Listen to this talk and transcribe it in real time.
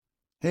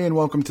Hey, and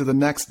welcome to the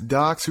next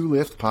Docs Who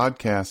Lift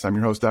podcast. I'm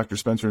your host, Dr.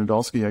 Spencer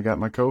Nadolski. I got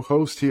my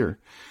co-host here,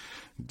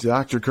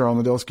 Dr. Carl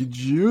Nadolski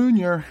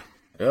Jr.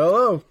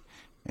 Hello.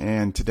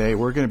 And today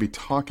we're going to be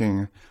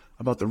talking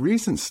about the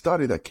recent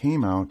study that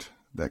came out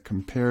that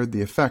compared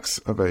the effects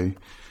of a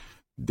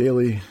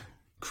daily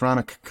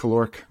chronic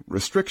caloric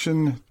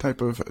restriction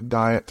type of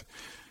diet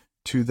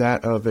to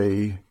that of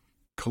a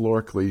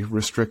calorically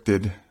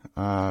restricted,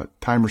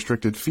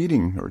 time-restricted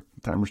feeding or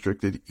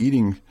time-restricted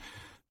eating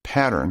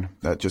pattern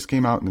that just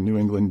came out in the New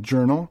England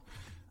Journal.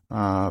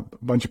 A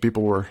bunch of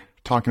people were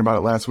talking about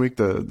it last week,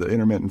 the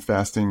intermittent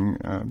fasting.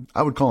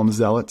 I would call them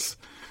zealots.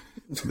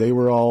 They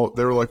were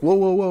like,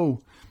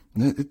 whoa.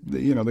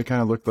 They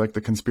kind of looked like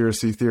the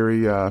conspiracy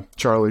theory,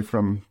 Charlie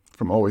from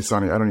Always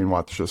Sunny. I don't even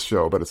watch this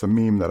show, but it's a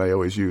meme that I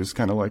always use,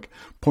 kind of like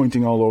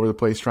pointing all over the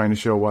place, trying to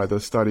show why the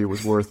study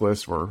was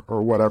worthless or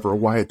whatever,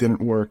 why it didn't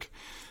work.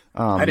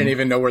 I didn't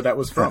even know where that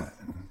was from.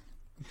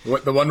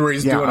 What, the one where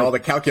he's doing all the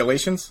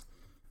calculations?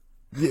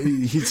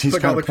 He's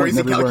like kind all of the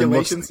crazy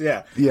calculations.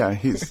 Yeah,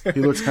 he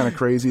looks kind of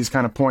crazy. He's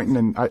kind of pointing,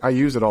 and I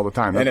use it all the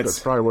time. That's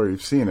probably where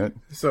you've seen it.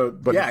 So,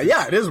 but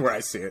yeah, it is where I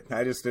see it.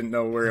 I just didn't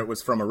know where it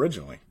was from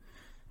originally.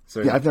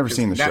 So yeah, I've never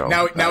seen the show.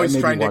 Now he's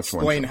trying to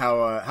explain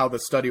how the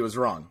study was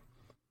wrong.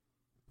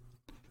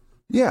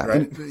 Yeah,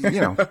 right?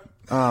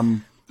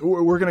 And,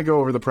 we're going to go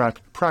over the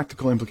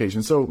practical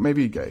implications. So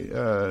maybe,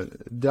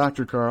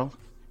 Dr. Carl,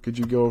 could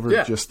you go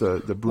over just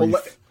the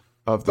brief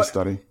of the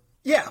study?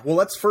 Yeah, well,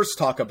 let's first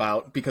talk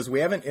about, because we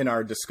haven't in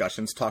our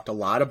discussions talked a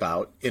lot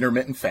about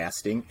intermittent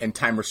fasting and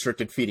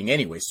time-restricted feeding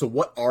anyway. So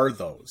what are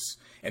those,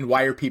 and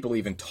why are people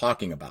even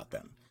talking about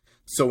them?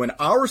 So in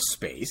our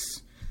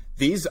space,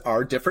 these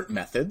are different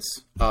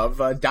methods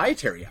of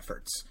dietary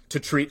efforts to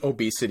treat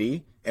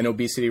obesity and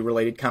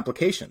obesity-related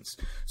complications.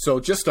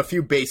 So just a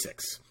few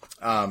basics.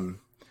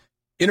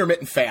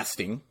 Intermittent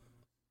fasting,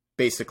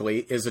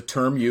 basically, is a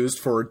term used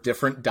for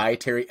different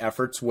dietary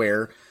efforts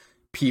where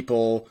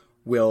people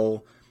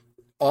will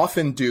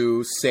often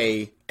do,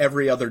 say,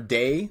 every other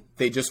day,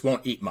 they just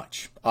won't eat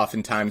much.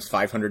 Oftentimes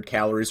 500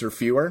 calories or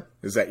fewer.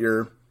 Is that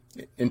your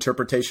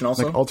interpretation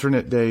also? Like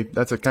alternate day.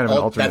 That's a kind of an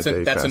alternate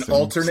day. That's an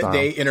alternate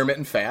day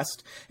intermittent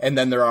fast. And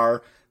then there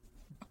are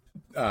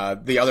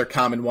the other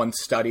common one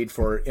studied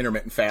for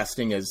intermittent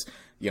fasting is,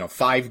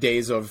 5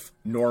 days of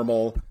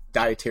normal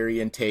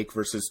dietary intake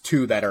versus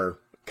 2 that are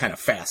kind of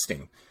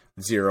fasting.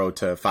 0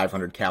 to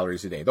 500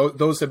 calories a day.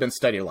 Those have been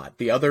studied a lot.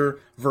 The other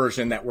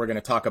version that we're going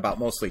to talk about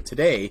mostly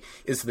today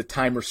is the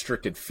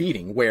time-restricted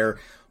feeding, where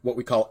what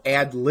we call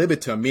ad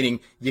libitum, meaning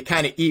you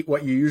kind of eat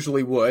what you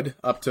usually would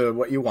up to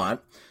what you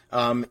want,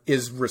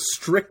 is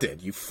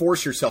restricted. You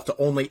force yourself to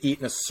only eat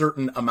in a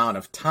certain amount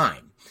of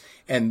time.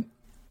 And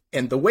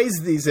the ways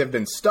these have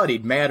been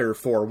studied matter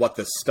for what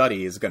this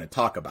study is going to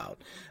talk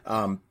about.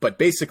 But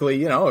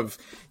basically, if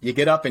you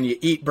get up and you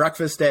eat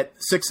breakfast at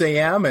 6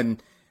 a.m.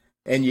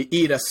 and you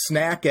eat a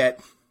snack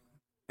at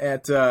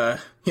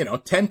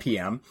 10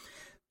 p.m.,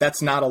 that's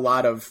not a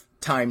lot of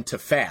time to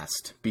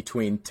fast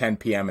between 10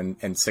 p.m.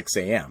 and 6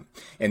 a.m.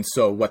 And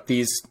so what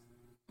these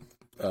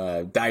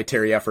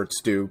dietary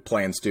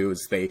plans do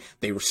is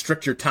they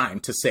restrict your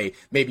time to say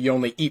maybe you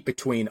only eat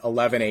between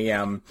 11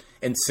 a.m.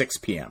 and 6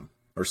 p.m.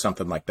 or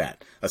something like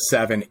that, a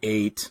 7,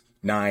 8,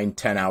 9,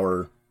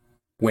 10-hour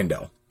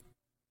window.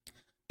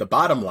 The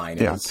bottom line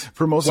is,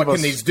 for most what of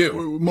us, can these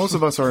do? Most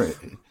of us are...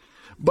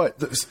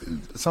 But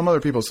some other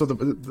people, so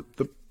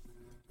the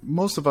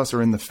most of us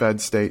are in the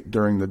fed state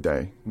during the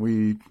day.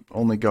 We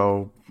only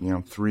go,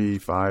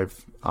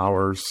 3-5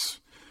 hours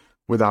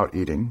without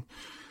eating.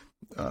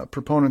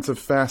 Proponents of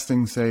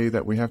fasting say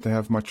that we have to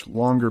have much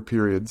longer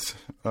periods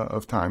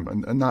of time,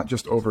 and not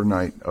just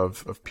overnight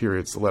of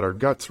periods, to let our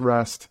guts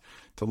rest,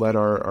 to let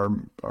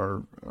our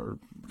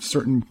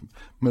certain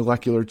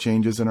molecular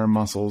changes in our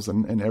muscles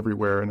and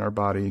everywhere in our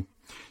body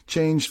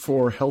changed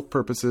for health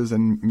purposes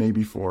and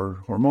maybe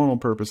for hormonal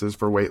purposes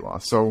for weight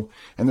loss. So,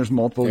 and there's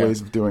multiple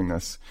ways of doing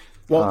this.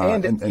 Well,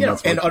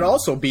 and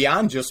also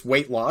beyond just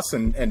weight loss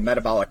and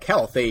metabolic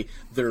health,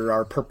 there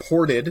are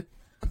purported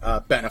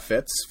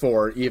benefits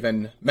for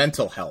even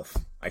mental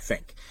health, I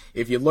think.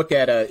 If you look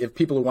at if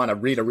people who want to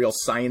read a real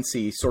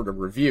sciencey sort of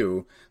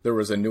review, there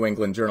was a New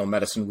England Journal of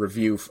Medicine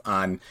review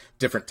on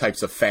different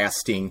types of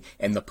fasting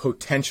and the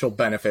potential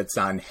benefits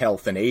on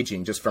health and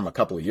aging just from a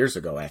couple of years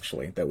ago,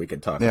 actually, that we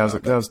could talk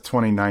about. That was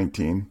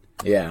 2019.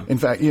 Yeah. In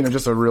fact,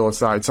 just a real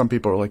aside, some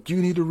people are like, you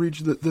need to read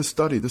this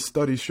study. This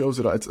study shows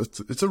it.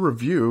 It's a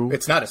review.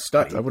 It's not a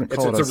study. I wouldn't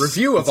call it's a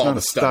review of all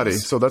the studies.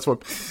 Study. So that's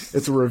what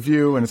it's a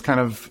review, and it's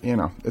kind of,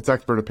 it's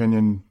expert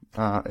opinion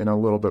in a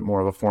little bit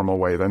more of a formal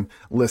way than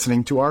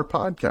listening to our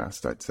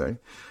podcast, I'd say.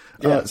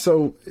 Yeah.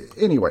 So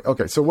anyway,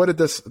 okay. So what did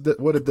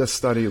this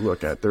study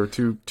look at? There were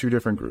two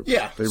different groups.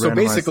 Yeah. So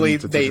basically,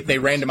 they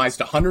randomized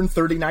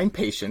 139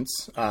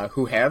 patients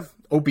who have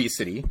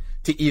obesity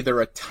to either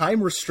a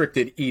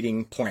time-restricted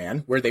eating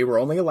plan where they were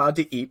only allowed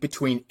to eat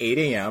between 8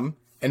 a.m.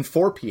 and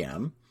 4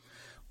 p.m.,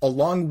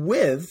 along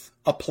with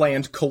a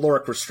planned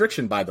caloric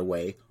restriction, by the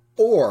way,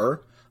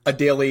 or a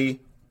daily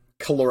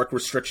caloric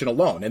restriction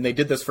alone. And they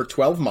did this for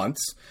 12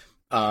 months.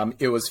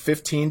 It was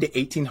 15 to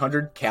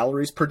 1,800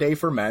 calories per day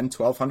for men,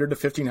 1,200 to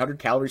 1,500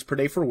 calories per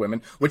day for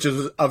women, which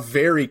is a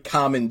very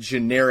common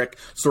generic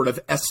sort of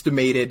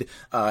estimated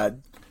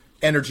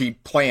energy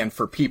plan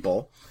for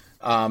people.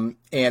 And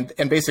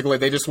basically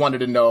they just wanted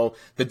to know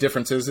the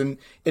differences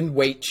in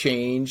weight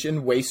change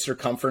and waist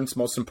circumference,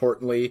 most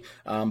importantly,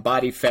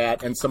 body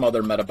fat, and some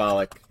other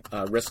metabolic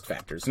risk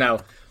factors. Now,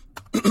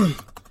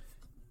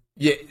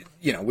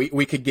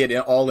 we could get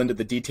all into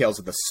the details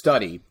of the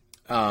study,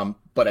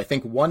 but I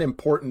think one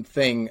important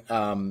thing,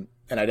 and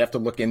I'd have to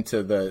look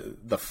into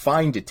the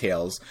fine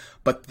details,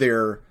 but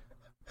their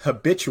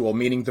habitual,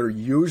 meaning their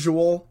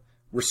usual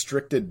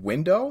restricted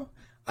window,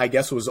 I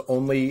guess was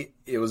already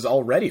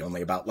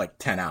only about like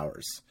 10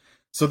 hours.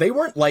 So they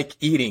weren't like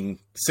eating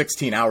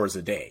 16 hours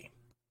a day.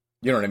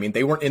 You know what I mean?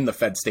 They weren't in the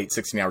fed state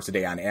 16 hours a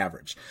day on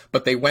average,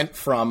 but they went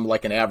from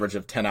like an average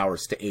of 10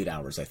 hours to 8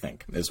 hours, I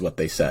think, is what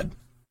they said.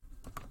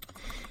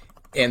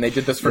 And they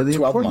did this for 12 months.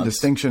 The important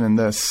distinction in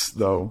this,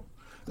 though,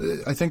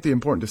 I think the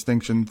important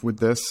distinction with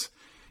this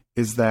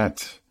is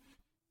that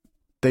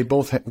they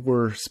both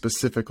were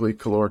specifically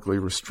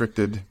calorically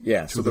restricted.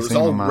 Yeah, so there was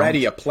already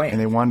already a plan. And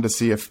they wanted to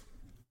see if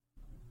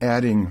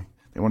adding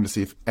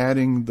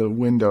the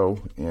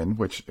window in,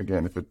 which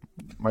again, if it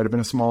might have been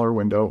a smaller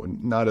window,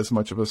 not as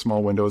much of a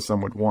small window as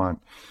some would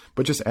want,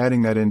 but just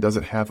adding that in, does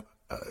it have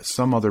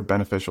some other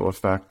beneficial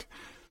effect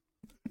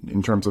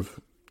in terms of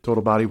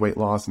total body weight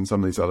loss and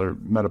some of these other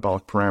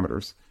metabolic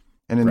parameters?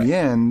 And in the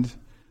end,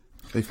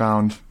 they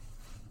found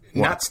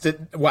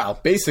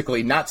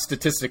basically not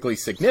statistically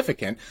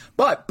significant,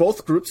 but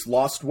both groups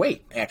lost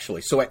weight,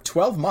 actually. So at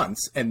 12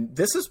 months, and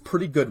this is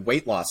pretty good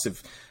weight loss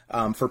if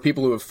for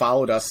people who have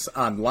followed us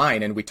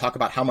online, and we talk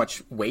about how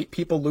much weight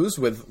people lose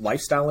with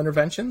lifestyle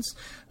interventions.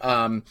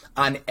 On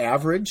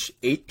average,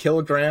 8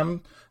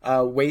 kilogram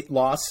weight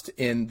lost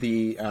in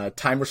the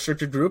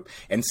time-restricted group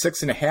and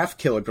 6.5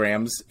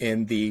 kilograms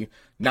in the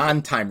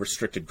non-time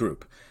restricted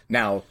group.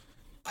 Now,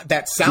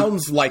 that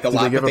sounds like a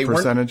lot, but they give a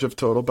percentage of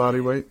total body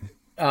weight?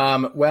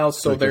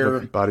 So they're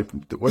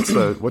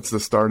what's the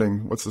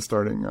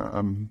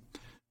starting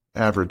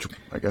average,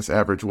 I guess,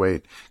 average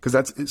weight, because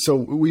that's, so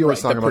we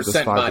always talk about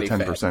this 5 to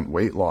 10%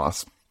 weight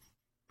loss,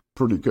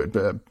 pretty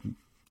good,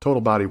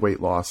 total body weight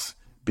loss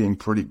being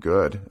pretty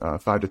good,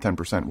 5 to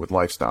 10% with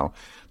lifestyle.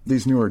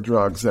 These newer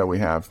drugs that we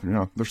have,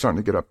 they're starting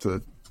to get up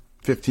to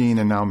 15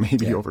 and now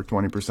maybe over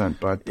 20%,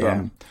 but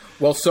this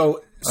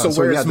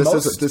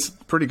is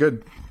pretty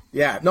good.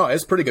 Yeah, no,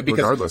 it's pretty good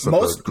because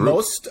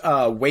most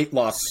weight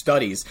loss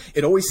studies,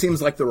 it always seems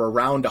like they're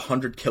around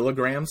 100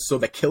 kilograms. So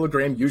the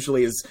kilogram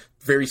usually is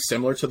very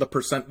similar to the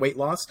percent weight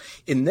loss.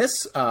 In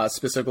this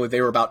specifically,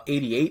 they were about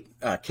 88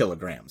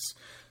 kilograms.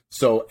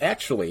 So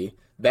actually,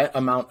 that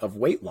amount of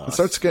weight loss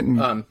starts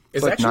getting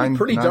is actually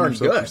pretty darn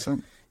good.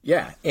 %.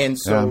 Yeah, and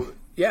so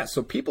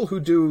so people who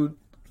do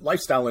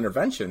lifestyle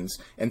interventions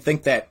and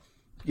think that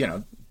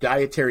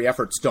dietary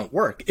efforts don't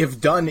work,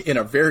 if done in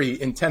a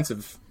very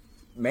intensive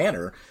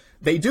manner,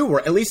 they do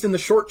work, at least in the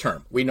short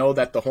term. We know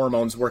that the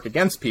hormones work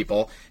against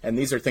people, and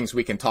these are things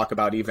we can talk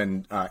about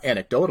even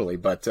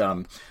anecdotally, but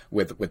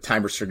with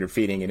time-restricted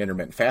feeding and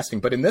intermittent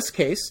fasting. But in this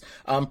case,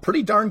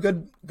 pretty darn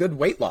good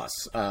weight loss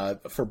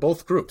for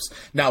both groups.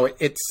 Now,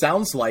 it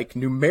sounds like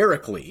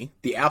numerically,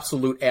 the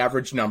absolute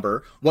average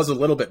number was a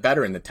little bit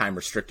better in the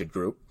time-restricted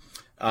group.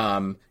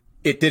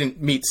 It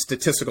didn't meet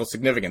statistical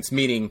significance,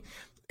 meaning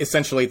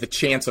essentially the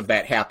chance of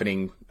that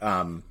happening,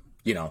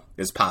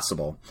 is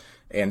possible.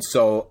 And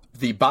so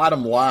the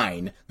bottom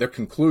line, their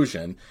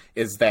conclusion,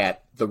 is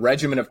that the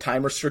regimen of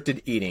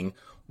time-restricted eating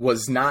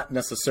was not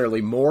necessarily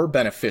more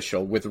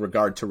beneficial with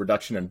regard to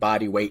reduction in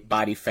body weight,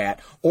 body fat,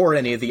 or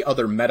any of the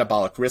other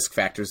metabolic risk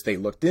factors they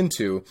looked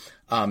into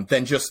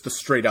than just the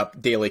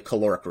straight-up daily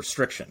caloric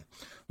restriction.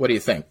 What do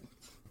you think?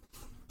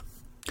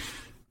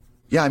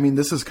 Yeah, I mean,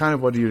 this is kind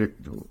of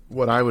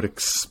what I would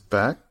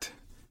expect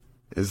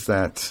is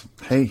that,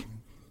 hey,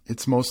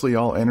 it's mostly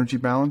all energy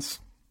balance.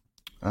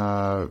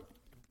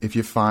 If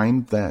you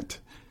find that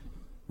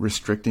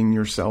restricting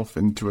yourself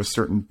into a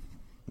certain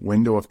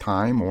window of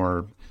time,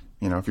 or,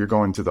 if you're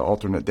going to the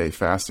alternate day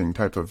fasting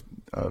type of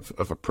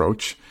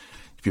approach,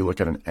 if you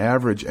look at an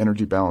average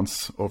energy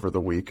balance over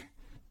the week,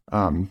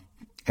 and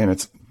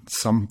it's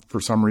for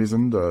some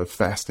reason, the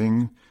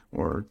fasting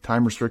or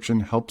time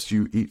restriction helps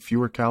you eat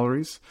fewer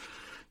calories,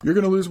 you're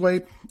going to lose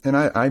weight. And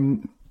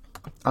I'm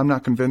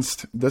not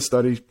convinced. This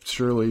study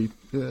surely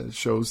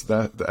shows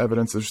that the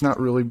evidence, there's not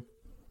really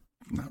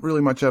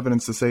much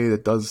evidence to say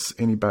it does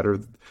any better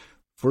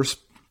for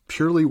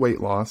purely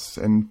weight loss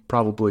and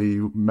probably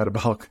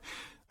metabolic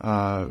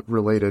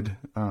related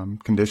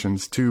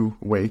conditions to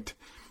weight,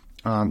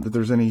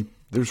 that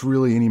there's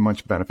really any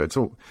much benefit.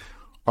 So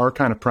our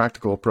kind of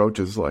practical approach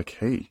is like,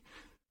 hey,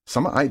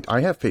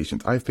 I have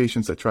patients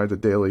that try the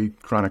daily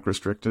chronic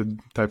restricted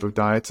type of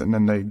diets, and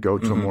then they go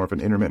to more of an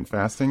intermittent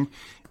fasting.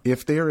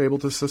 If they are able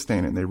to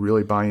sustain it and they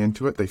really buy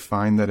into it, they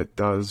find that it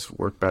does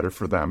work better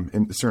for them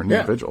in certain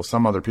individuals.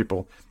 Some other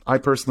people, I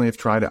personally have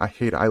tried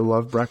it. I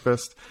love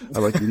breakfast. I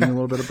like eating a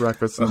little bit of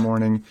breakfast in the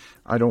morning.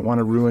 I don't want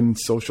to ruin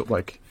social,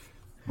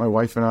 My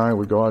wife and I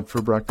would go out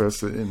for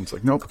breakfast, and it's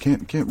like, nope,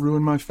 can't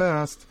ruin my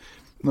fast.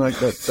 Like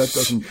that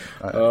doesn't.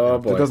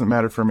 It doesn't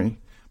matter for me,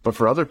 but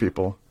for other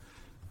people,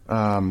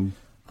 it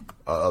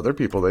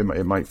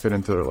might fit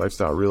into their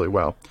lifestyle really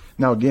well.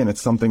 Now, again,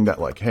 it's something that,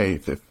 like,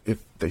 hey, if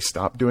they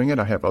stop doing it,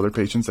 I have other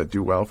patients that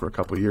do well for a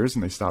couple of years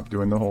and they stop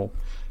doing the whole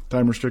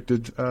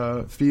time-restricted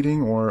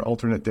feeding or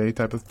alternate day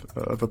type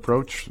of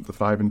approach, the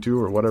 5 and 2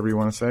 or whatever you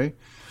want to say.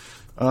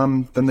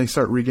 Then they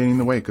start regaining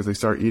the weight because they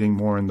start eating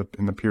more in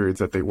the periods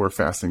that they were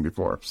fasting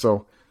before.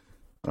 So,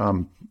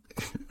 a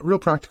real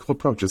practical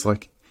approach is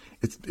like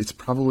it's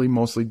probably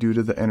mostly due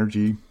to the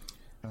energy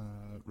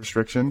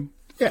restriction.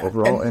 Yeah,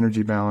 overall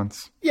energy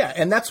balance. Yeah,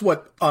 and that's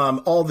what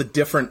all the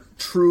different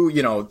true,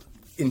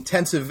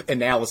 intensive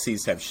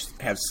analyses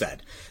have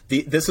said.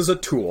 This is a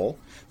tool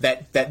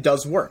that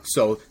does work.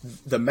 So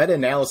the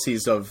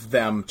meta-analyses of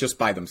them just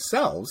by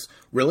themselves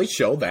really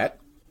show that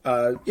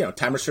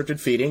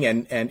time-restricted feeding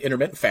and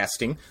intermittent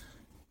fasting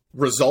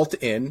result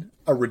in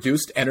a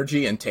reduced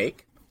energy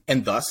intake,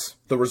 and thus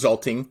the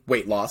resulting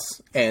weight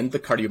loss and the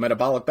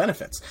cardiometabolic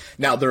benefits.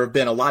 Now, there have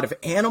been a lot of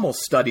animal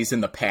studies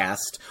in the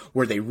past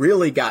where they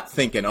really got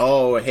thinking,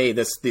 oh, hey,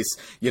 this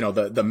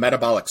the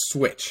metabolic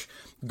switch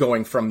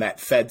going from that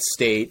fed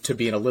state to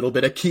being a little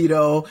bit of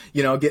keto,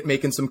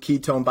 making some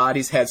ketone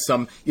bodies has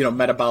some,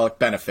 metabolic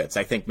benefits.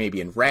 I think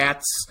maybe in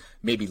rats,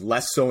 maybe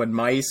less so in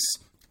mice,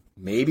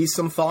 maybe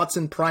some thoughts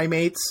in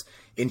primates.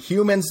 In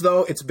humans,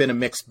 though, it's been a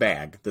mixed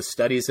bag. The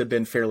studies have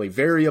been fairly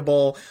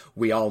variable.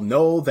 We all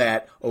know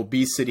that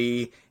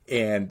obesity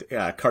and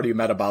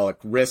cardiometabolic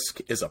risk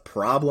is a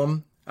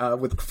problem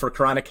for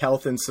chronic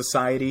health in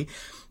society.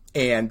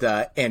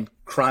 And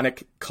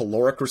chronic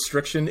caloric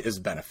restriction is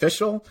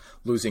beneficial.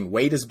 Losing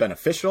weight is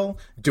beneficial.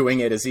 Doing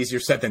it is easier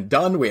said than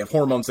done. We have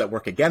hormones that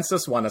work against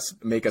us,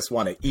 make us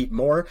want to eat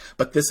more.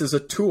 But this is a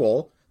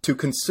tool to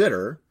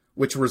consider,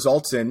 which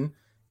results in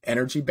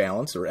energy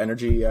balance or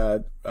energy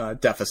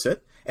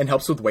deficit, and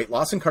helps with weight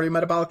loss and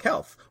cardiometabolic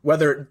health.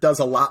 Whether it does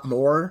a lot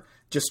more,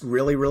 just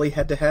really, really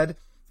head to head,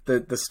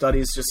 the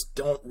studies just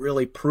don't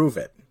really prove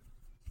it.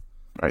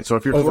 Right. So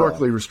if you're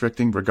calorically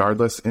restricting,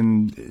 regardless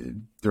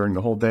during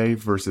the whole day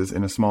versus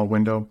in a small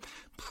window,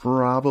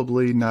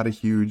 probably not a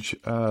huge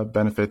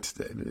benefit.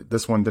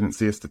 This one didn't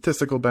see a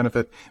statistical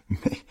benefit.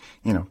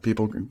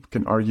 People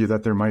can argue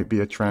that there might be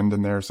a trend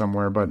in there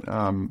somewhere, but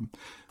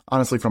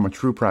honestly, from a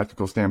true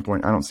practical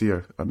standpoint, I don't see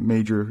a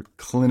major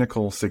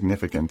clinical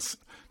significance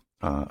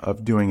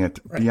of doing it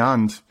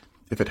beyond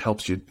if it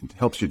helps you do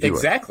it.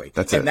 Exactly.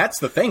 That's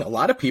the thing. A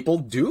lot of people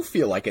do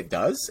feel like it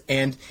does.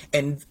 And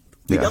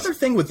the other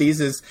thing with these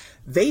is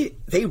I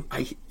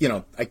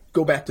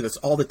go back to this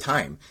all the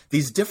time.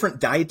 These different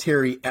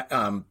dietary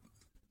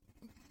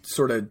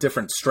sort of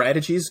different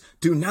strategies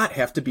do not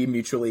have to be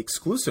mutually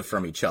exclusive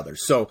from each other.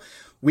 So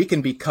we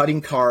can be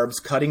cutting carbs,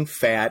 cutting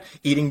fat,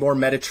 eating more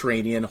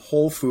Mediterranean,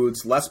 whole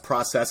foods, less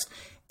processed,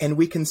 and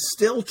we can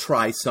still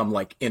try some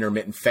like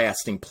intermittent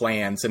fasting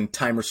plans and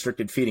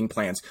time-restricted feeding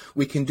plans.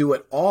 We can do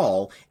it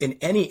all in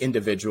any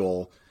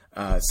individual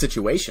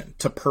situation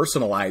to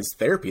personalize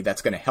therapy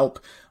that's going to help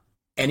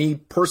any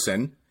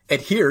person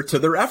adhere to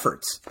their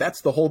efforts.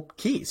 That's the whole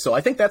key. So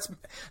I think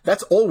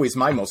that's always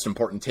my most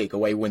important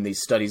takeaway when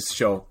these studies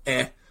show,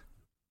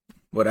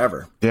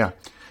 whatever. Yeah.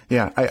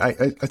 Yeah,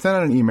 I sent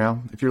out an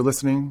email. If you're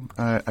listening,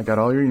 I got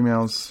all your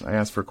emails. I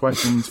asked for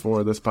questions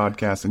for this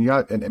podcast,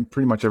 and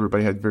pretty much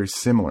everybody had very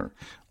similar.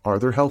 Are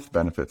there health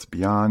benefits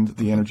beyond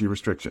the energy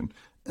restriction?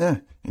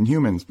 In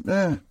humans,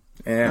 I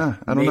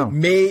don't know.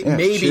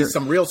 Maybe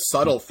some real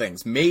subtle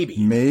things.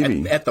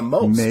 Maybe at the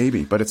most.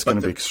 Maybe, but it's going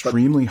to be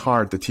extremely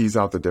hard to tease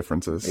out the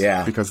differences.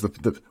 Yeah, because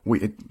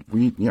we're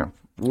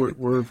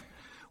a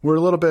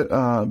little bit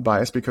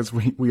biased because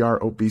we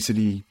are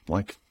obesity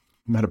like.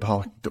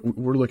 Metabolic.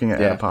 We're looking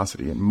at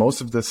adiposity, and most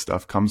of this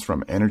stuff comes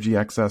from energy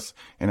excess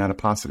and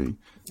adiposity.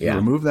 You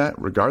remove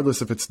that,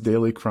 regardless if it's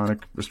daily chronic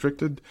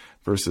restricted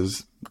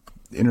versus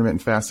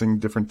intermittent fasting,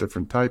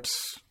 different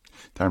types,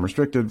 time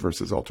restricted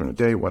versus alternate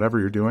day, whatever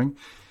you're doing,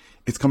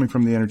 it's coming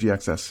from the energy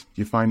excess.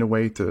 You find a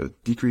way to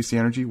decrease the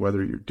energy,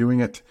 whether you're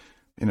doing it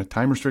in a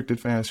time restricted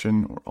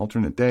fashion or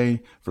alternate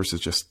day versus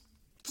just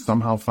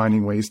somehow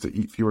finding ways to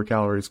eat fewer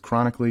calories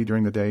chronically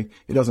during the day.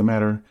 It doesn't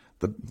matter.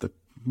 The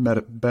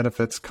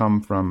benefits come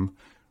from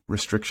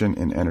restriction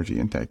in energy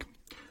intake.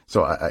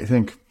 So I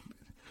think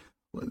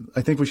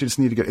we should just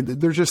need to get.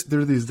 There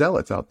are these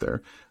zealots out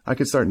there. I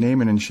could start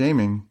naming and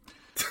shaming.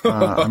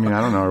 I don't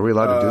know. Are we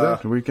allowed to do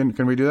that?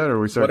 Can we do that, or are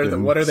we start?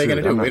 What are they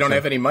going to do? We don't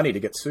have any money to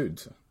get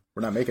sued. So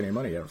we're not making any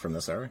money from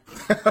this, are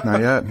we?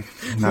 Not yet.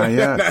 Not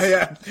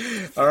yet.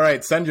 All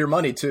right, send your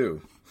money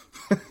too.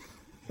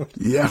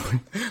 Yeah,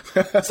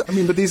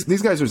 but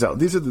these guys are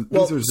zealots. These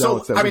are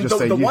zealots that just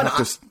say you have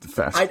to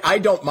fast. I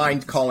don't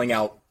mind calling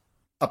out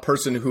a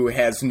person who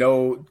has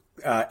no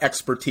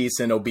expertise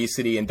in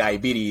obesity and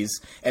diabetes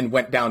and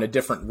went down a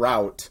different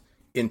route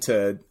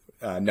into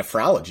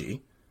nephrology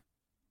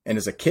and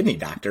is a kidney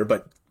doctor,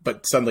 but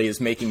suddenly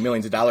is making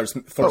millions of dollars,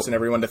 forcing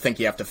everyone to think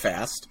you have to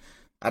fast.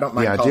 I don't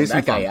mind calling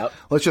that guy out.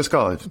 Let's just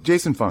call it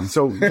Jason Fung.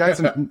 So the guy's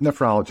a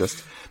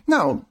nephrologist.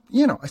 Now,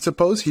 I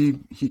suppose he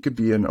could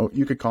be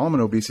you could call him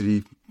an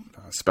obesity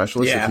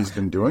specialist if he's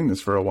been doing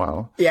this for a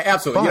while. Yeah,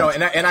 absolutely.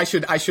 But, and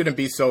I shouldn't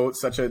be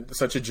such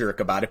a jerk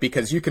about it,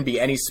 because you can be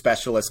any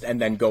specialist and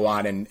then go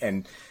on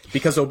and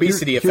because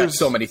obesity affects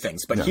so many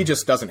things, but he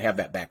just doesn't have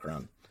that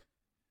background.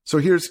 So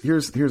here's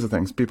the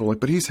things. People are like,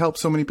 but he's helped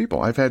so many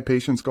people. I've had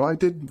patients go, I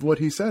did what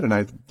he said and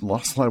I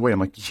lost a lot of weight. I'm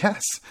like,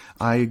 yes,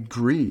 I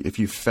agree. If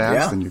you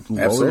fast and you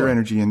lower your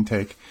energy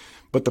intake.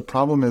 But the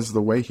problem is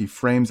the way he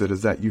frames it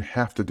is that you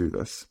have to do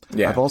this.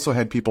 Yeah. I've also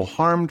had people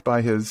harmed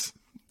by his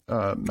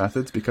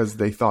methods because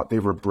they thought they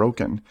were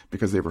broken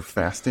because they were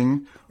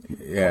fasting.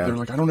 Yeah. They're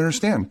like, I don't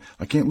understand.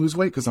 I can't lose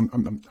weight because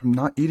I'm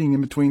not eating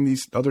in between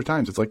these other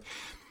times. It's like,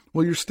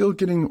 well, you're still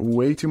getting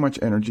way too much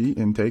energy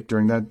intake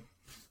during that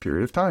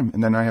period of time.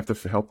 And then I have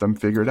to help them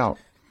figure it out.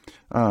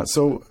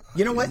 So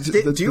you know what?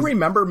 Do you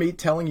remember me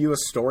telling you a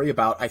story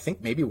about, I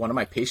think maybe one of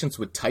my patients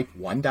with type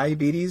 1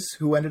 diabetes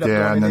who ended up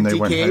going into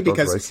DKA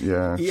because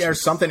or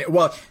something.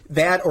 Well,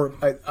 that or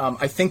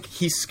I think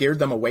he scared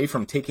them away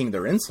from taking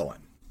their insulin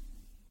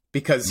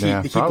because he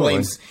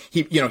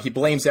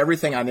blames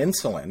everything on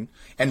insulin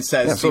and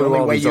says the only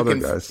way you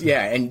can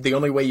and the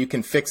only way you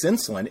can fix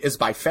insulin is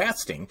by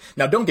fasting.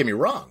 Now, don't get me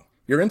wrong.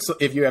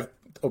 If you have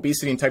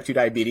obesity and type 2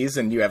 diabetes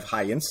and you have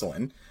high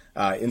insulin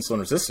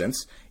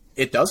resistance,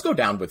 it does go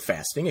down with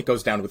fasting. It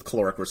goes down with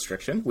caloric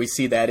restriction. We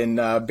see that in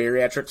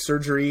bariatric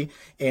surgery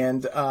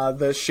and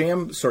the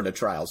sham sort of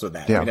trials with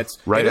that. Yeah, I mean,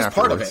 it is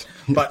part of it.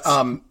 But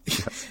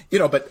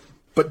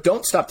but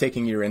don't stop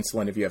taking your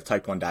insulin if you have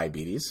type 1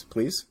 diabetes,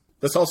 please.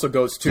 This also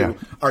goes to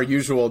our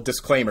usual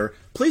disclaimer.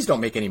 Please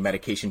don't make any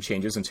medication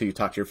changes until you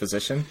talk to your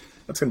physician.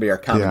 That's going to be our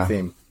common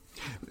theme.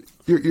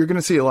 You're going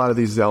to see a lot of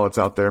these zealots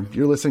out there.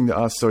 You're listening to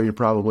us, so you're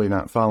probably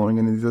not following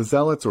any of the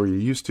zealots, or you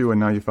used to, and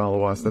now you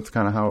follow us. That's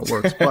kind of how it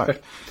works.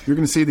 But you're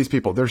going to see these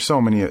people. There's so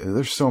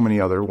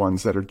many other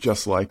ones that are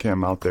just like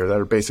him out there that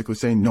are basically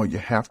saying, no, you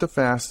have to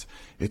fast.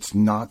 It's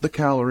not the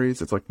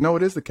calories. It's like, no,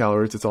 it is the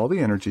calories. It's all the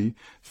energy.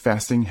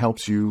 Fasting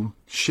helps you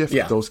shift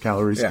those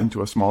calories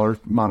into a smaller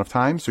amount of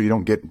time so you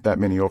don't get that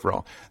many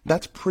overall.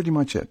 That's pretty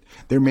much it.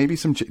 There may be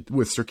some,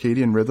 with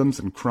circadian rhythms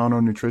and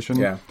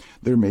chrononutrition,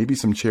 there may be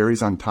some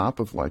cherries on top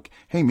of like,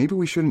 hey, maybe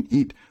we shouldn't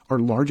eat our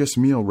largest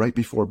meal right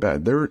before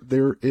bed.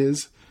 There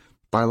is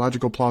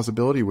biological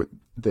plausibility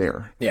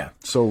there. Yeah.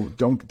 So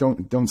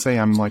don't say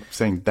I'm like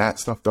saying that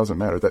stuff doesn't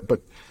matter.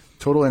 But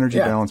total energy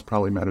balance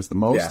probably matters the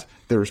most. Yeah.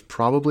 There's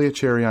probably a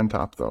cherry on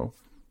top, though.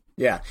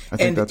 Yeah. I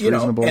think that's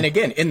reasonable. And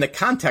again, in the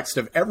context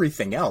of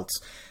everything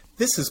else,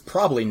 this is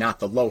probably not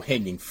the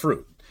low-hanging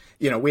fruit.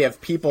 We have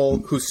people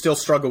who still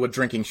struggle with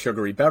drinking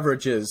sugary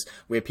beverages.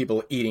 We have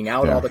people eating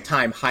out all the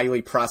time,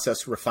 highly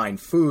processed, refined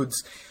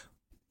foods.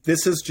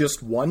 This is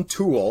just one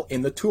tool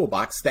in the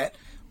toolbox that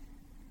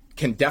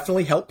can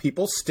definitely help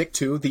people stick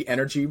to the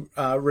energy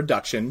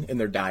reduction in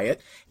their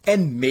diet.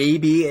 And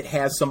maybe it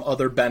has some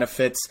other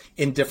benefits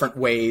in different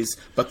ways,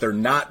 but they're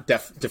not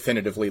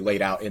definitively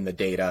laid out in the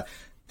data.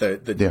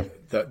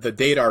 The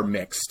data are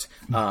mixed.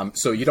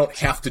 So you don't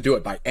have to do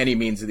it by any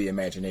means of the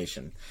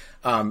imagination.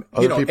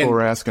 Other people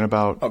were asking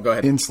about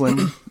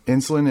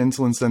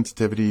insulin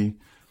sensitivity,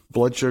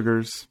 blood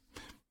sugars,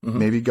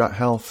 maybe gut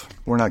health.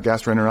 We're not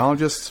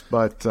gastroenterologists,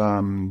 but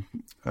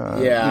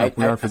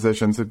we are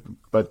physicians.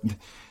 But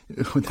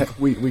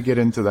we get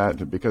into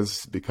that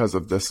because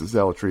of this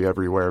zealotry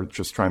everywhere,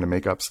 just trying to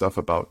make up stuff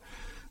about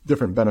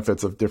different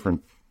benefits of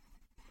different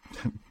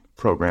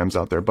programs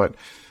out there. But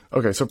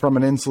okay, so from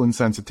an insulin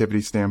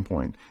sensitivity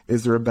standpoint,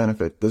 is there a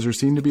benefit? Does there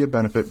seem to be a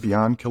benefit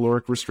beyond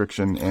caloric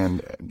restriction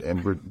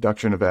and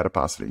reduction of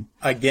adiposity?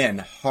 Again,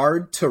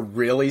 hard to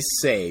really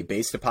say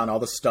based upon all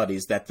the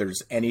studies that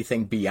there's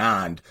anything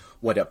beyond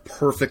what a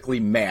perfectly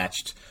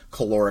matched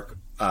caloric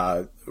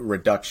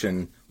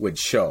reduction would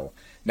show.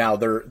 Now,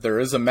 there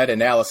is a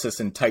meta-analysis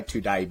in type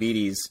 2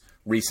 diabetes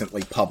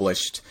recently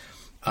published.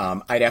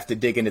 I'd have to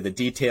dig into the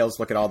details,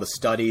 look at all the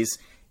studies.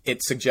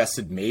 It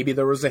suggested maybe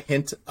there was a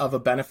hint of a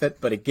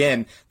benefit, but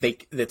again,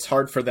 it's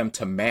hard for them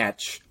to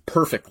match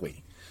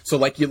perfectly. So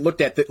like you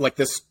looked at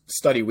this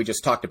study we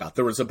just talked about,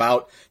 there was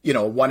about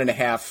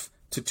 1.5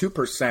 to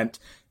 2%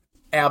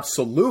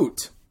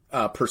 absolute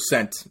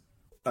percent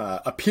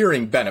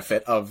appearing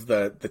benefit of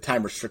the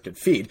time restricted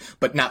feed,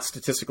 but not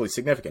statistically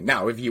significant.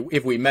 Now,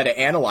 if we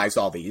meta-analyze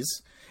all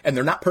these, and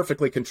they're not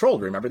perfectly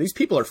controlled, remember, these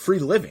people are free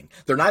living.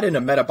 They're not in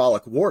a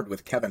metabolic ward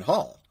with Kevin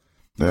Hall.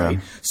 Yeah. Right?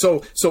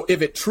 So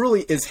if it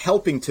truly is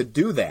helping to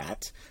do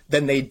that,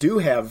 then they do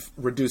have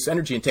reduced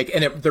energy intake,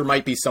 and there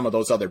might be some of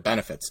those other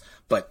benefits.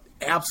 But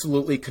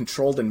absolutely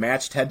controlled and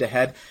matched head to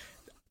head,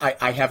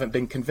 I haven't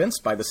been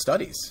convinced by the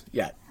studies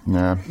yet.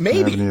 Yeah,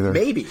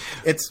 maybe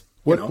it's.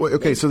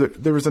 So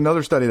there was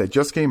another study that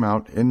just came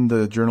out in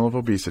the Journal of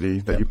Obesity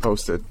that you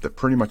posted that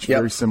pretty much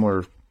very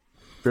similar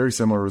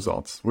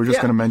results. We're just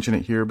going to mention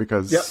it here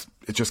because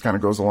it just kind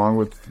of goes along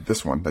with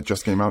this one that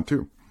just came out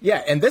too.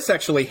 Yeah, and this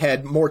actually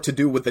had more to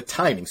do with the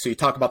timing. So you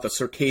talk about the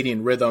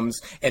circadian rhythms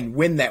and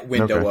when that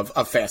window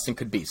of fasting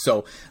could be.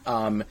 So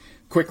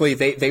quickly,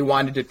 they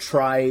wanted to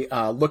try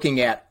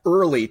looking at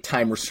early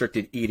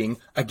time-restricted eating,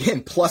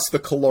 again, plus the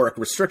caloric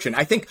restriction.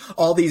 I think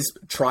all these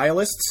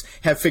trialists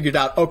have figured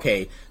out,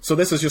 okay, so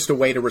this is just a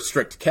way to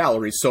restrict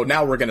calories, so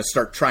now we're going to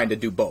start trying to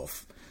do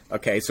both.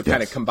 Okay, so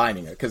kind of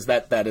combining it, because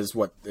that is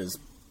what is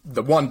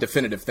the one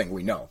definitive thing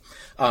we know.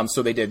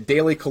 So they did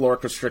daily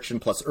caloric restriction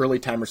plus early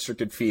time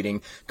restricted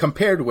feeding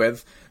compared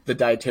with the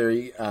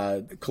dietary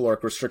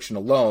caloric restriction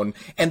alone.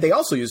 And they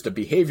also used a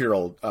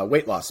behavioral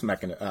weight loss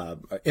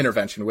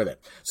intervention with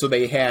it. So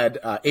they had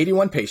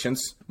 81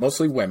 patients,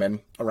 mostly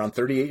women, around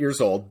 38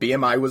 years old.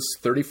 BMI was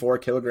 34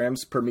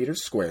 kilograms per meter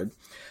squared,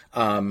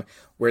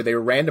 where they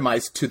were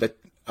randomized to the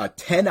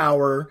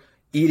 10-hour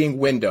eating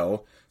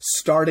window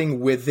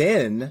starting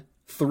within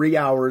 3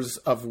 hours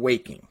of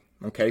waking.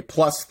 Okay,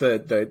 plus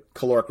the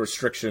caloric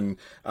restriction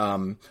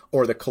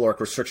or the caloric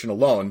restriction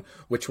alone,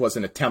 which was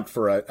an attempt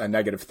for a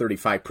negative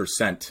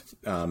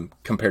 35%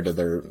 compared to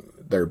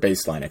their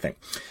baseline, I think.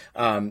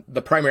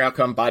 The primary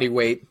outcome, body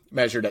weight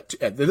measured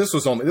at this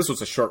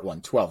was a short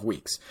one, 12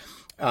 weeks.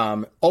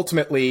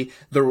 Ultimately,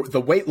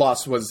 the weight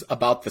loss was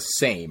about the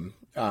same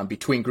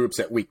between groups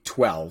at week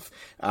 12.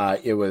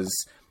 It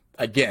was,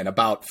 again,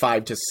 about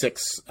 5 to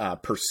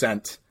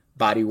 6%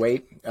 body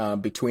weight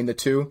between the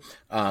two.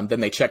 Then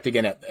they checked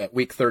again at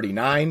week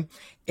 39,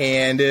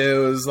 and it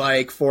was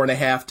like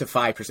 4.5 to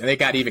 5%. They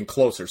got even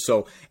closer.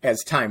 So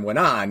as time went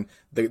on,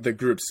 the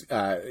groups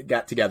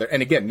got together.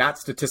 And again, not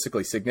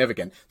statistically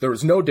significant. There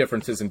was no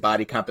differences in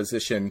body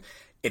composition,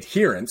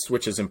 adherence,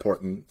 which is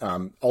important,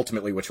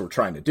 ultimately, which we're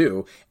trying to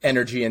do,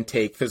 energy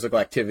intake, physical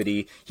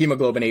activity,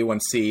 hemoglobin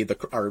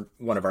A1C,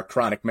 one of our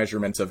chronic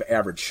measurements of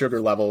average sugar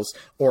levels,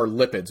 or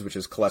lipids, which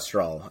is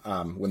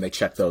cholesterol, when they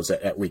check those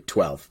at week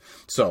 12.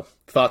 So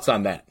thoughts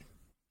on that?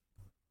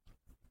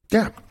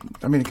 Yeah,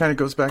 I mean, it kind of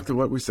goes back to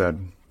what we said.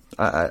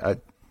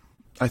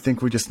 I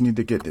think we just need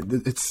to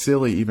it's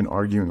silly even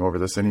arguing over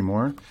this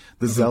anymore.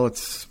 The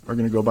zealots are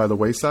going to go by the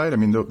wayside. I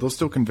mean, they'll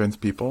still convince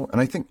people. And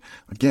I think,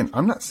 again,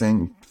 I'm not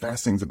saying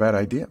fasting's a bad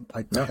idea.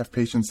 I have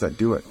patients that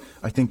do it.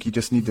 I think you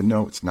just need to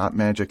know it's not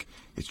magic.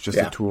 It's just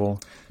a tool.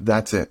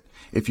 That's it.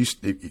 If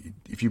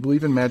you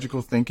believe in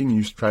magical thinking,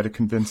 you try to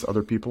convince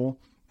other people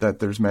that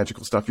there's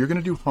magical stuff, you're going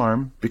to do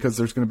harm, because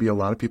there's going to be a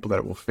lot of people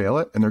that will fail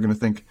it, and they're going to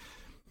think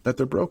that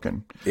they're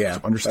broken. Yeah.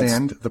 So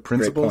understand the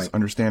principles,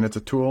 understand it's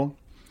a tool,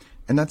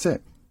 and that's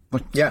it.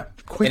 Like,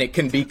 and it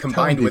can be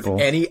combined with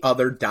any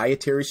other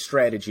dietary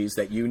strategies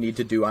that you need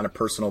to do on a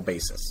personal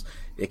basis.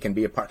 It can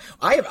be a part.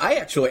 I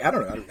don't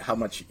know how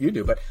much you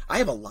do, but I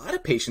have a lot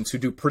of patients who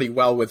do pretty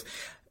well with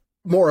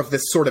more of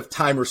this sort of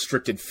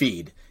time-restricted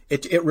feed.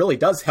 It really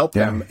does help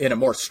them in a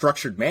more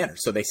structured manner.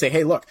 So they say,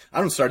 hey, look, I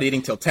don't start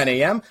eating till 10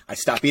 a.m. I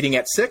stop eating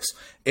at 6.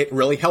 It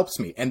really helps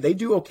me. And they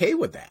do okay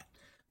with that.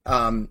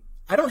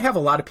 I don't have a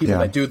lot of people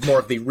that do more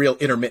of the real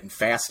intermittent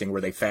fasting where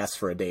they fast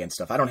for a day and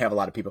stuff. I don't have a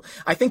lot of people.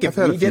 I think if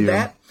we did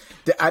that,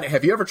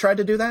 have you ever tried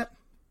to do that?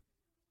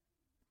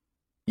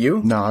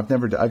 You? No, I've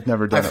never done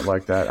it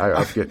like that.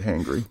 I get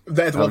hangry.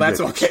 That's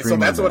okay. So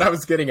that's what I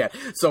was getting at.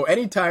 So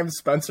anytime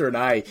Spencer and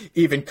I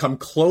even come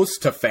close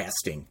to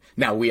fasting,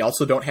 now we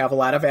also don't have a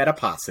lot of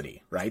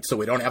adiposity, right? So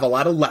we don't have a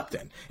lot of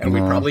leptin, and we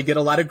probably get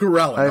a lot of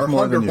ghrelin or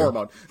hunger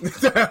hormone.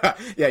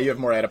 Yeah, you have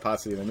more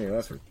adiposity than me.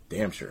 That's for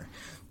damn sure.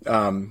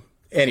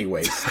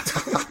 Anyways,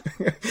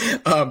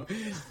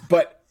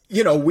 but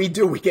we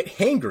get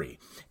hangry.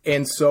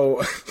 And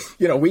so,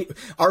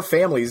 our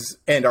families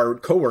and our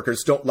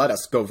coworkers don't let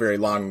us go very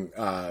long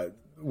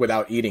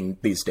without eating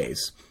these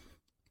days.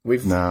 We're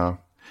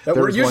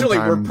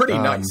pretty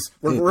nice.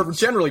 We're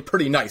generally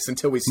pretty nice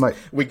until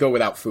we go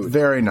without food.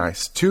 Very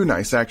nice. Too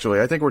nice,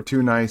 actually. I think we're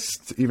too nice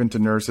even to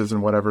nurses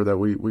and whatever that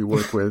we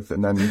work with.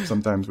 And then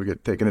sometimes we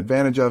get taken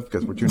advantage of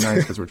because we're too nice,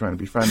 because we're trying to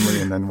be friendly.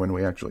 And then when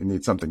we actually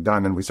need something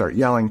done, and we start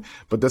yelling.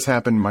 But this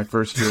happened my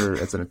first year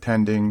as an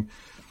attending.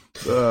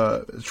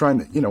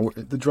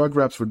 The drug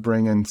reps would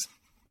bring in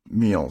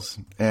meals,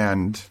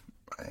 and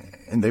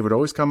they would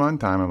always come on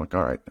time. I'm like,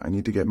 all right, I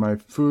need to get my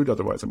food,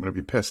 otherwise I'm going to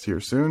be pissed here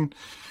soon.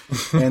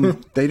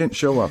 And they didn't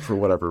show up for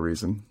whatever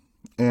reason,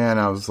 and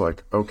I was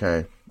like,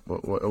 okay,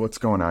 what's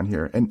going on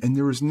here? And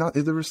there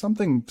was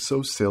something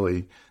so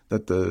silly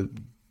that the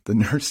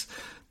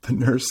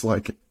nurse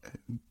like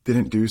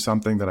didn't do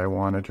something that I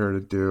wanted her to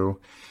do,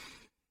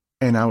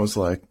 and I was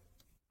like,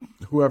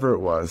 whoever it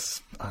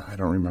was, I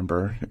don't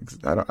remember.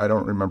 I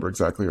don't remember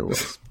exactly who it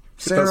was.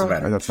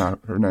 Sarah, that's not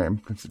her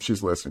name.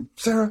 She's listening.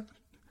 Sarah,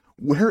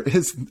 where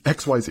is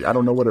XYZ? I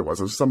don't know what it was.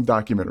 It was some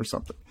document or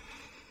something.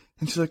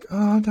 And she's like,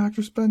 "Oh,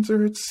 Dr.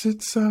 Spencer,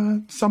 it's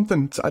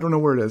something. I don't know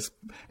where it is."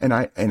 And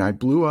I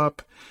blew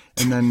up.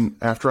 And then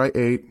after I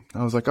ate,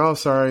 I was like, "Oh,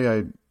 sorry,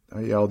 I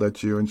yelled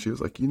at you." And she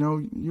was like,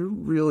 "You're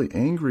really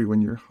angry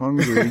when you're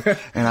hungry."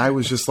 And I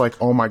was just like,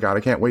 oh my God, I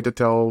can't wait to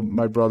tell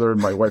my brother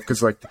and my wife.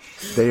 Cause like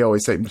they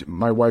always say,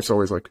 my wife's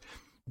always like,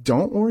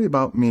 don't worry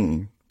about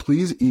me.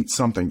 Please eat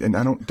something.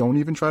 And don't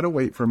even try to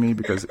wait for me,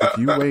 because if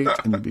you wait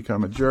and you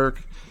become a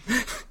jerk,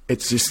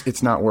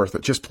 it's not worth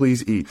it. Just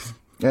please eat.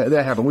 Yeah,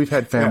 that happened. We've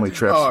had family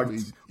trips.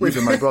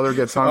 Either my brother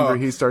gets hungry,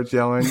 he starts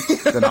yelling,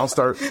 then I'll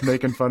start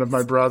making fun of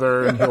my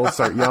brother, and he'll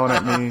start yelling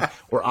at me,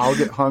 or I'll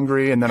get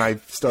hungry, and then I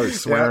start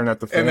swearing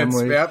at the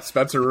family. And then,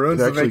 Spencer ruins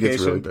the vacation. It actually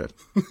gets really bad.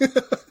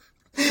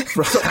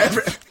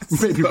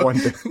 Maybe one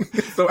day.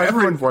 So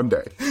one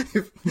day.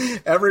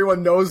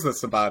 Everyone knows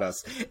this about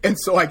us. And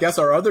so I guess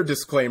our other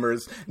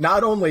disclaimers,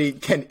 not only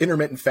can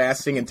intermittent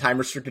fasting and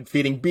time-restricted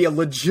feeding be a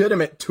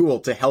legitimate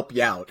tool to help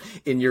you out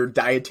in your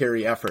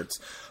dietary efforts,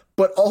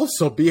 but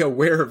also be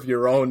aware of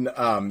your own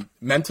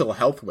mental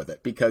health with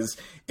it. Because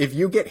if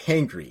you get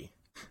hangry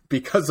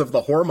because of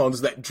the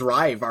hormones that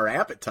drive our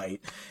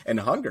appetite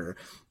and hunger,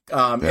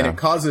 and it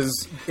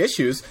causes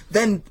issues,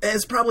 then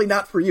it's probably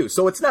not for you.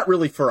 So it's not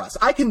really for us.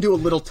 I can do a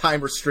little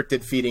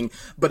time-restricted feeding,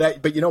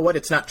 but you know what?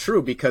 It's not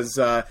true because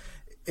I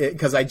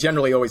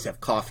generally always have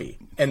coffee,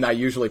 and I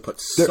usually put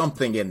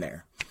something in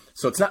there.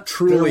 So it's not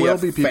truly. There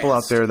will be people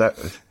out there that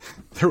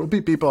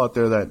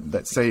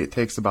say it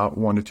takes about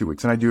 1 to 2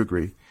 weeks, and I do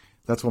agree.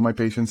 That's what my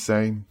patients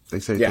say. They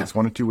say it takes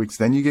 1 to 2 weeks.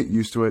 Then you get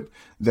used to it.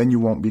 Then you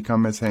won't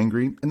become as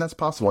hangry, and that's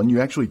possible. And you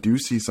actually do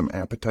see some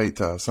appetite.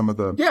 Some of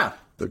the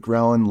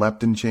ghrelin,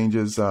 leptin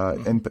changes,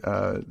 and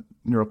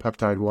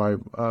neuropeptide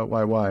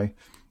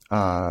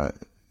YY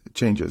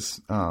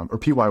changes, or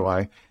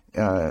PYY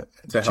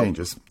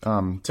changes.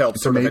 To help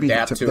sort of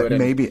adapt to it.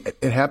 Maybe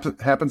it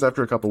happens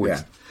after a couple weeks.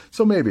 Yeah.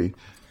 So maybe.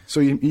 So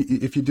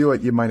if you do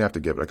it, you might have to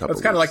give it a couple.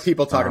 It's kind of like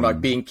people talking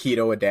about being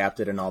keto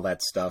adapted and all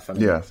that stuff. I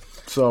mean, yeah.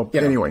 So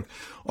anyway,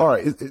 all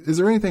right. Is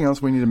there anything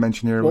else we need to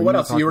mention here? Well, what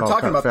else? You were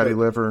talking about fatty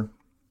liver.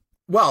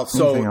 Well,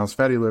 so anything else?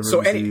 Fatty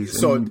liver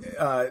disease.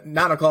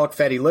 Non-alcoholic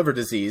fatty liver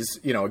disease.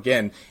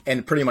 Again,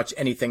 and pretty much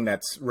anything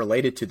that's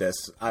related to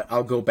this.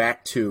 I'll go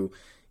back to.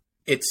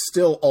 It's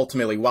still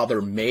ultimately, while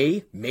there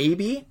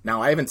maybe,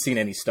 now I haven't seen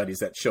any studies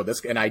that show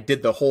this, and I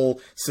did the whole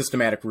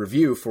systematic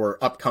review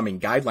for upcoming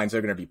guidelines that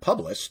are going to be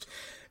published.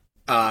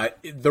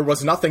 There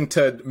was nothing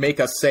to make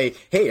us say,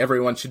 hey,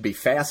 everyone should be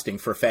fasting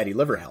for fatty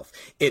liver health.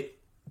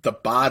 The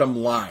bottom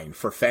line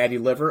for fatty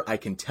liver, I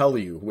can tell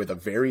you with a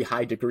very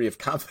high degree of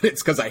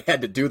confidence, because I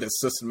had to do this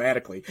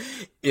systematically,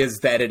 is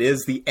that it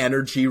is the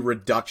energy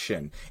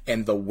reduction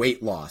and the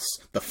weight loss,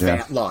 the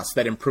fat loss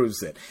that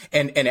improves it.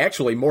 And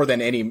actually, more than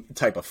any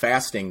type of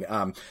fasting,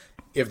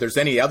 if there's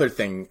any other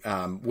thing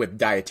with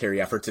dietary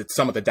efforts, it's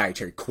some of the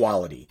dietary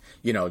quality.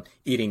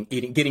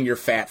 Getting your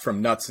fat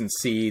from nuts and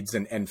seeds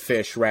and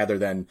fish rather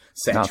than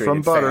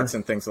saturated fats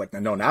and things like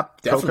that. No,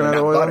 definitely coconut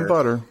not oil butter. And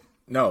butter.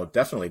 No,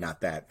 definitely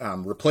not that.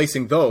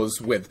 Replacing those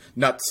with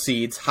nuts,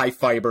 seeds, high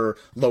fiber,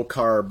 low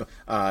carb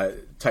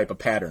type of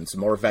patterns,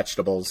 more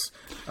vegetables,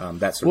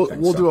 that sort of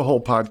thing. We'll do a whole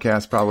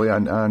podcast probably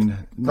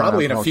on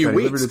probably in a few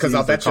weeks, because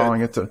I'll bet you.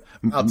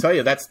 I'll tell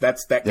you that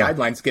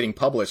guideline's getting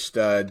published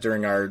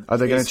during our. Are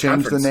they going to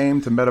change the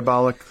name to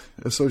metabolic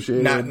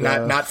associated?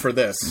 Not for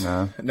this.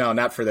 No,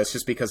 not for this.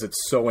 Just because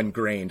it's so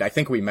ingrained. I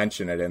think we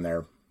mention it in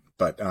there,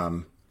 but.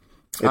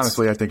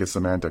 Honestly, I think it's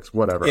semantics.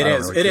 Whatever.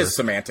 It is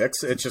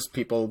semantics. It's just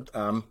people.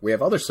 We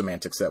have other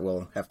semantics that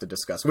we'll have to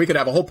discuss. We could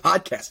have a whole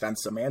podcast on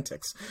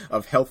semantics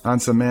of health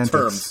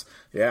terms.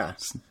 Yeah.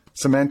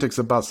 Semantics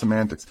about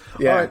semantics.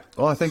 Yeah. All right.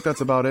 Well, I think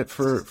that's about it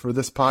for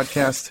this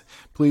podcast.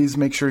 Please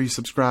make sure you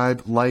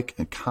subscribe, like,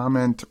 and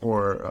comment,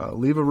 or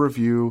leave a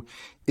review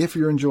if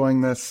you're enjoying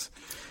this.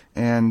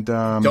 And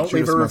don't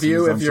leave a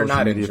review if you're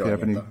not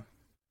enjoying it.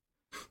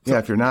 Yeah,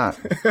 if you're not,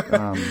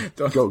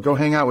 go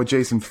hang out with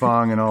Jason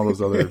Fong and all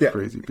those other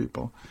crazy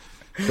people.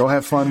 Go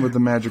have fun with the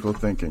magical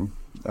thinking.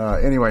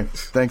 Anyway,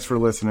 thanks for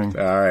listening.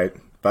 All right.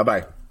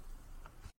 Bye-bye.